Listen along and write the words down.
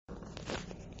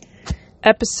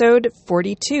Episode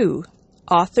 42,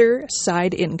 Author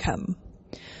Side Income.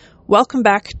 Welcome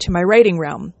back to my writing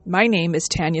realm. My name is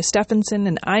Tanya Stephenson,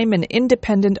 and I'm an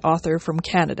independent author from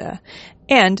Canada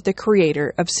and the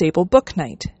creator of Sable Book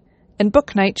Night, and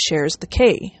Book Night shares the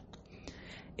K.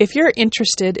 If you're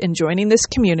interested in joining this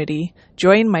community,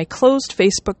 join my closed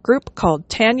Facebook group called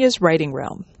Tanya's Writing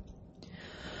Realm.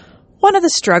 One of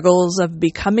the struggles of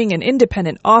becoming an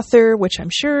independent author, which I'm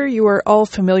sure you are all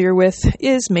familiar with,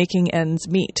 is making ends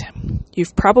meet.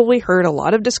 You've probably heard a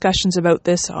lot of discussions about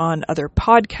this on other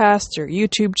podcasts or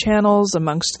YouTube channels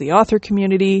amongst the author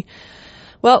community.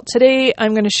 Well, today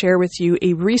I'm going to share with you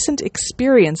a recent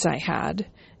experience I had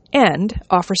and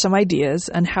offer some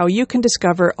ideas on how you can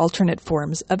discover alternate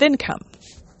forms of income.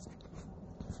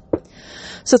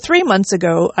 So 3 months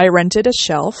ago, I rented a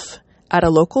shelf at a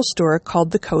local store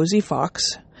called the Cozy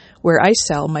Fox, where I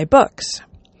sell my books.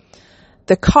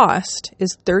 The cost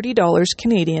is $30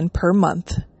 Canadian per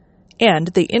month, and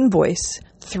they invoice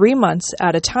 3 months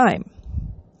at a time.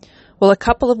 Well, a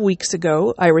couple of weeks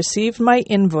ago, I received my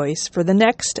invoice for the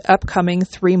next upcoming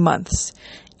 3 months,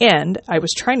 and I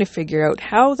was trying to figure out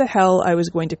how the hell I was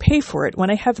going to pay for it when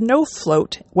I have no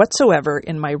float whatsoever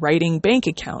in my writing bank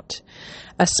account,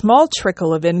 a small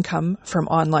trickle of income from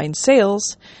online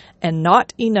sales, and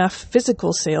not enough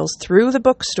physical sales through the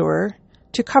bookstore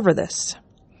to cover this.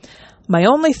 My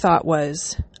only thought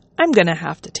was, I'm going to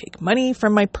have to take money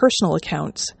from my personal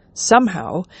accounts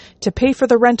somehow to pay for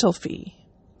the rental fee.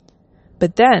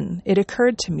 But then it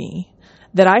occurred to me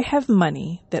that I have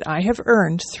money that I have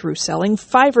earned through selling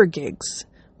Fiverr gigs,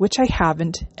 which I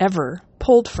haven't ever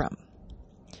pulled from.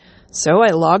 So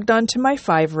I logged onto my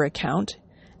Fiverr account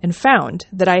and found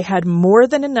that I had more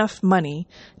than enough money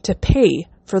to pay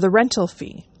for the rental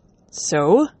fee.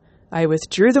 So I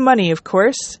withdrew the money, of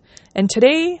course, and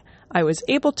today I was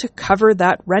able to cover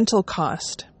that rental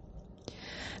cost.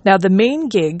 Now, the main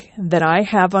gig that I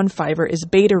have on Fiverr is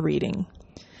beta reading,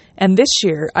 and this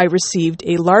year I received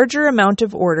a larger amount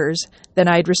of orders than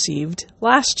I'd received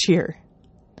last year.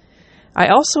 I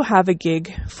also have a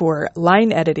gig for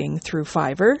line editing through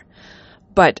Fiverr,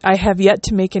 but I have yet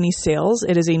to make any sales.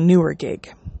 It is a newer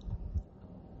gig.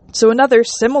 So another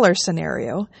similar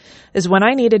scenario is when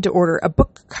I needed to order a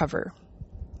book cover.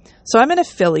 So I'm an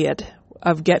affiliate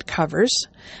of Get Covers,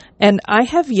 and I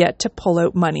have yet to pull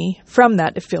out money from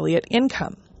that affiliate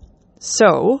income.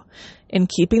 So in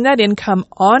keeping that income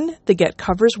on the Get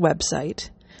Covers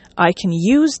website, I can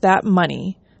use that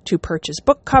money to purchase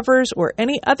book covers or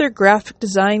any other graphic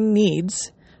design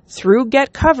needs through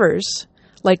Get Covers,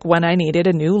 like when I needed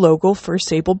a new logo for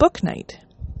Sable Book Night.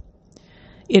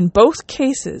 In both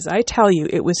cases, I tell you,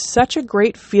 it was such a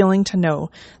great feeling to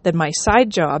know that my side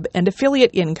job and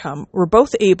affiliate income were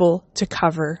both able to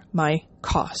cover my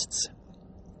costs.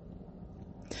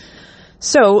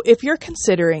 So if you're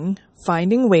considering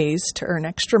finding ways to earn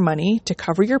extra money to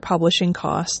cover your publishing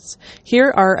costs,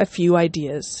 here are a few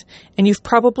ideas, and you've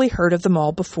probably heard of them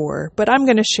all before, but I'm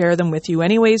going to share them with you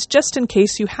anyways, just in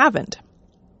case you haven't.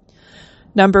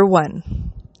 Number 1.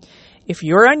 If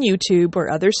you're on YouTube or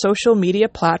other social media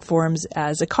platforms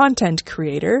as a content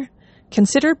creator,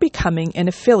 consider becoming an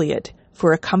affiliate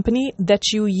for a company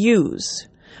that you use,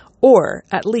 or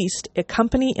at least a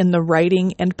company in the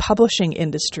writing and publishing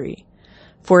industry.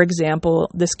 For example,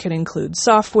 this could include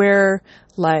software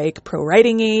like Pro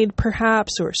Writing Aid,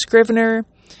 perhaps, or Scrivener,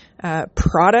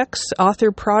 products,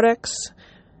 author products,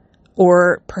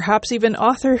 or perhaps even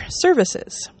author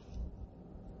services.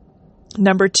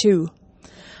 Number 2.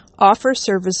 Offer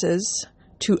services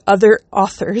to other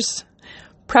authors,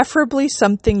 preferably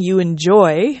something you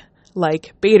enjoy,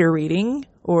 like beta reading,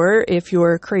 or if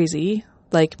you're crazy,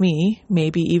 like me,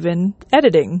 maybe even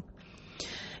editing.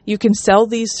 You can sell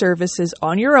these services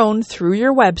on your own through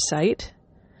your website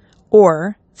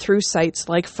or through sites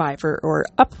like Fiverr or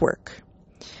Upwork.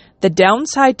 The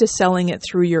downside to selling it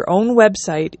through your own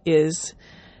website is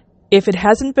if it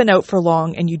hasn't been out for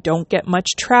long and you don't get much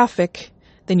traffic,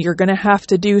 then you're going to have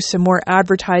to do some more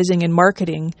advertising and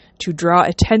marketing to draw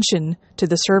attention to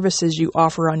the services you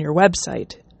offer on your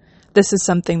website. This is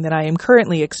something that I am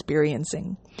currently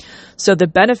experiencing. So the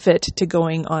benefit to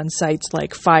going on sites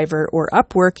like Fiverr or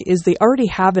Upwork is they already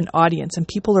have an audience and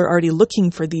people are already looking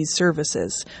for these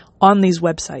services on these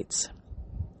websites.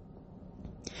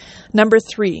 Number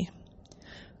 3,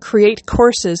 create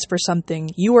courses for something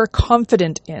you are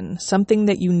confident in, something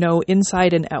that you know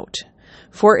inside and out.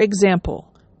 For example,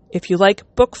 if you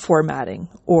like book formatting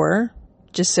or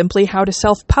just simply how to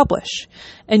self-publish,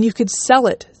 and you could sell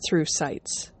it through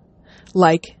sites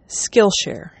like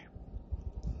Skillshare.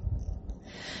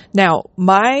 Now,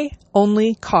 my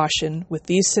only caution with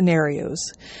these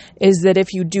scenarios is that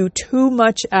if you do too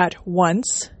much at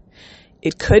once,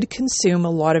 it could consume a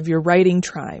lot of your writing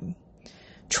time.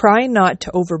 Try not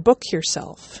to overbook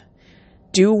yourself.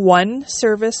 Do one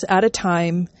service at a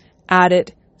time, add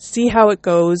it, see how it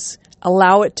goes,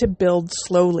 allow it to build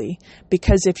slowly.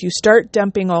 Because if you start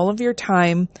dumping all of your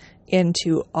time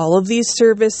into all of these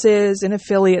services and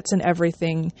affiliates and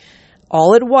everything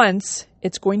all at once,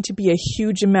 it's going to be a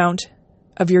huge amount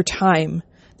of your time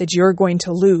that you're going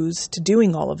to lose to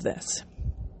doing all of this.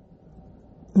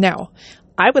 Now,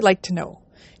 I would like to know,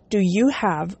 do you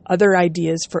have other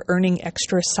ideas for earning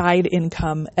extra side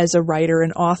income as a writer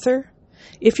and author?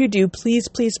 If you do, please,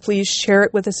 please, please share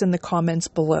it with us in the comments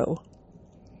below.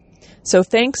 So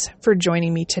thanks for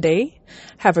joining me today.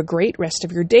 Have a great rest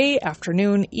of your day,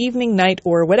 afternoon, evening, night,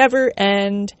 or whatever,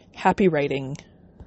 and happy writing.